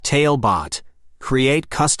Talebot. Create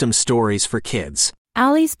custom stories for kids.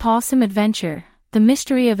 Allie's Pawsome Adventure, The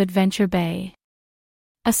Mystery of Adventure Bay.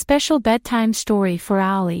 A special bedtime story for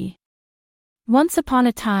Allie. Once upon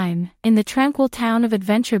a time, in the tranquil town of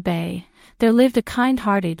Adventure Bay, there lived a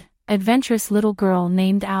kind-hearted, adventurous little girl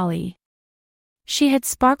named Allie. She had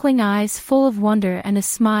sparkling eyes full of wonder and a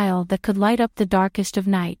smile that could light up the darkest of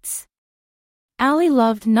nights. Allie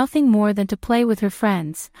loved nothing more than to play with her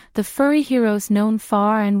friends, the furry heroes known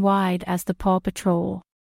far and wide as the Paw Patrol.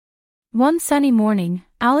 One sunny morning,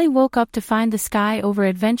 Allie woke up to find the sky over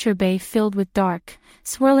Adventure Bay filled with dark,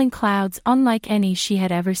 swirling clouds unlike any she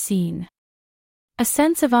had ever seen. A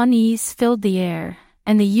sense of unease filled the air,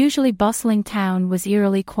 and the usually bustling town was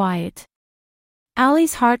eerily quiet.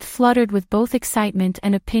 Allie's heart fluttered with both excitement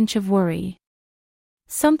and a pinch of worry.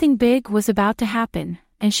 Something big was about to happen,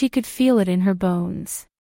 and she could feel it in her bones.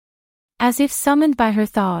 As if summoned by her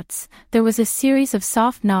thoughts, there was a series of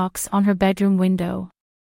soft knocks on her bedroom window.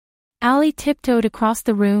 Allie tiptoed across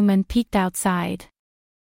the room and peeked outside.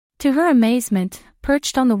 To her amazement,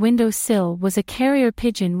 perched on the window sill was a carrier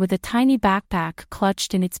pigeon with a tiny backpack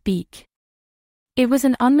clutched in its beak. It was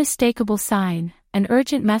an unmistakable sign, an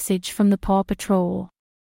urgent message from the Paw Patrol.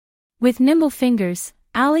 With nimble fingers,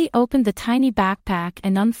 Allie opened the tiny backpack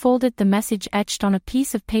and unfolded the message etched on a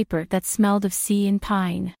piece of paper that smelled of sea and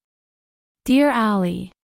pine. Dear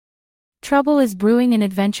Allie. Trouble is brewing in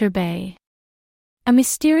Adventure Bay. A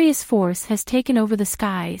mysterious force has taken over the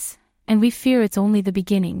skies, and we fear it's only the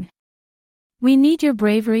beginning. We need your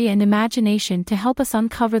bravery and imagination to help us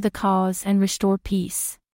uncover the cause and restore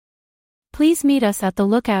peace. Please meet us at the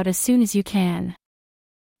lookout as soon as you can.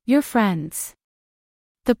 Your friends.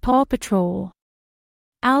 The Paw Patrol.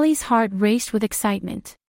 Allie's heart raced with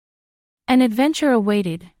excitement. An adventure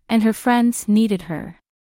awaited, and her friends needed her.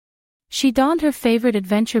 She donned her favorite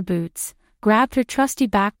adventure boots, grabbed her trusty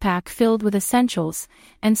backpack filled with essentials,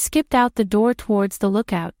 and skipped out the door towards the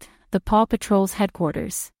lookout, the Paw Patrol's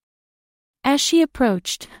headquarters. As she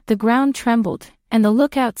approached, the ground trembled, and the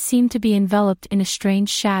lookout seemed to be enveloped in a strange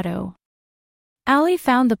shadow. Allie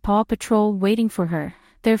found the Paw Patrol waiting for her,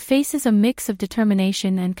 their faces a mix of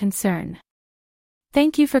determination and concern.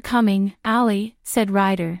 Thank you for coming, Allie, said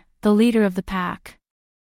Ryder, the leader of the pack.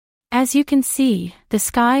 As you can see, the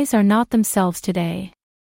skies are not themselves today.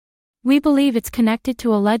 We believe it's connected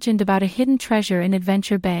to a legend about a hidden treasure in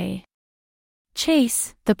Adventure Bay.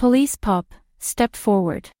 Chase, the police pup, stepped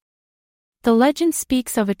forward. The legend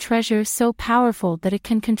speaks of a treasure so powerful that it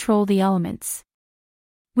can control the elements.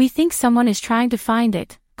 We think someone is trying to find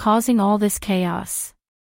it, causing all this chaos.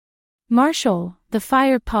 Marshall, the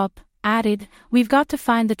fire pup, added, we've got to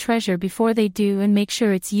find the treasure before they do and make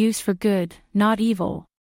sure it's used for good, not evil.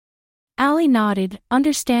 Allie nodded,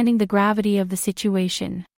 understanding the gravity of the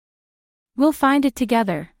situation. We'll find it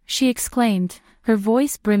together, she exclaimed, her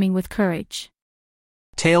voice brimming with courage.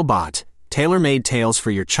 Talebot. Tailor-made tales for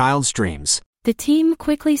your child's dreams. The team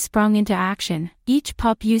quickly sprung into action, each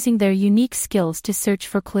pup using their unique skills to search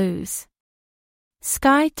for clues.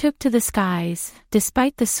 Sky took to the skies,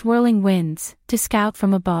 despite the swirling winds, to scout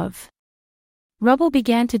from above. Rubble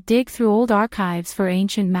began to dig through old archives for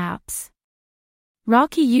ancient maps.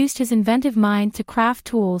 Rocky used his inventive mind to craft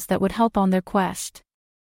tools that would help on their quest.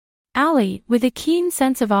 Allie, with a keen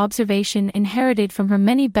sense of observation inherited from her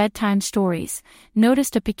many bedtime stories,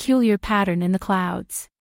 noticed a peculiar pattern in the clouds.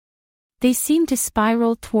 They seemed to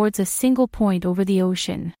spiral towards a single point over the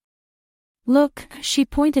ocean. Look, she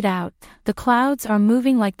pointed out, the clouds are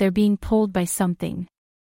moving like they're being pulled by something.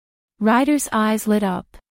 Ryder's eyes lit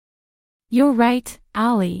up. You're right,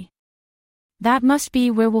 Allie. That must be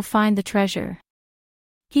where we'll find the treasure.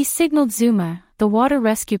 He signaled Zuma, the water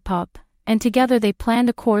rescue pup, and together they planned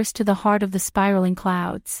a course to the heart of the spiraling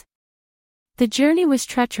clouds. The journey was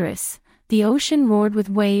treacherous, the ocean roared with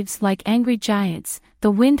waves like angry giants,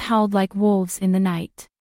 the wind howled like wolves in the night.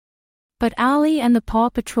 But Allie and the Paw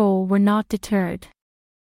Patrol were not deterred.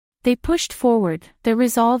 They pushed forward, their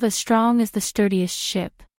resolve as strong as the sturdiest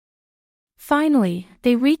ship. Finally,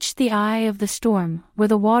 they reached the eye of the storm, where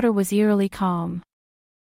the water was eerily calm.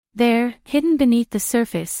 There, hidden beneath the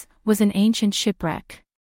surface, was an ancient shipwreck.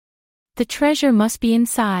 The treasure must be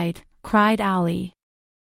inside, cried Allie.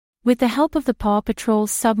 With the help of the Paw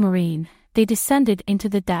Patrol's submarine, they descended into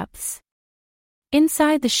the depths.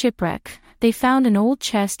 Inside the shipwreck, they found an old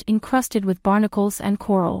chest encrusted with barnacles and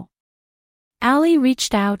coral. Allie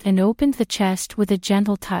reached out and opened the chest with a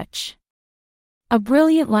gentle touch. A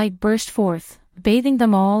brilliant light burst forth, bathing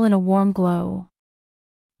them all in a warm glow.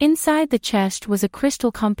 Inside the chest was a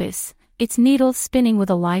crystal compass, its needle spinning with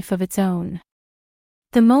a life of its own.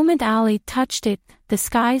 The moment Allie touched it, the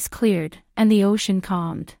skies cleared, and the ocean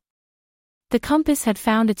calmed. The compass had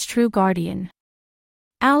found its true guardian.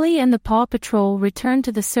 Allie and the Paw Patrol returned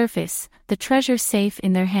to the surface, the treasure safe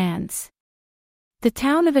in their hands. The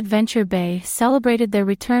town of Adventure Bay celebrated their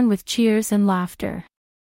return with cheers and laughter.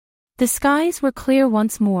 The skies were clear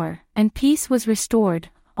once more, and peace was restored,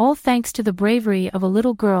 all thanks to the bravery of a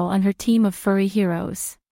little girl and her team of furry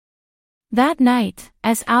heroes. That night,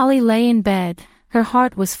 as Allie lay in bed, her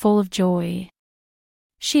heart was full of joy.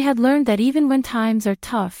 She had learned that even when times are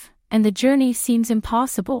tough, and the journey seems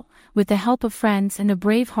impossible, with the help of friends and a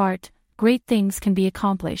brave heart, great things can be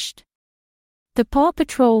accomplished. The Paw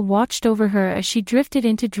Patrol watched over her as she drifted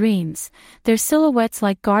into dreams, their silhouettes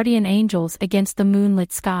like guardian angels against the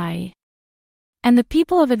moonlit sky. And the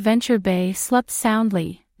people of Adventure Bay slept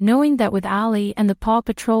soundly, knowing that with Allie and the Paw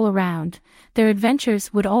Patrol around, their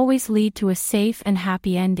adventures would always lead to a safe and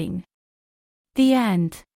happy ending. The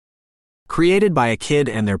end. Created by a kid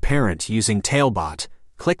and their parent using Talebot,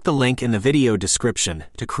 click the link in the video description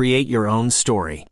to create your own story.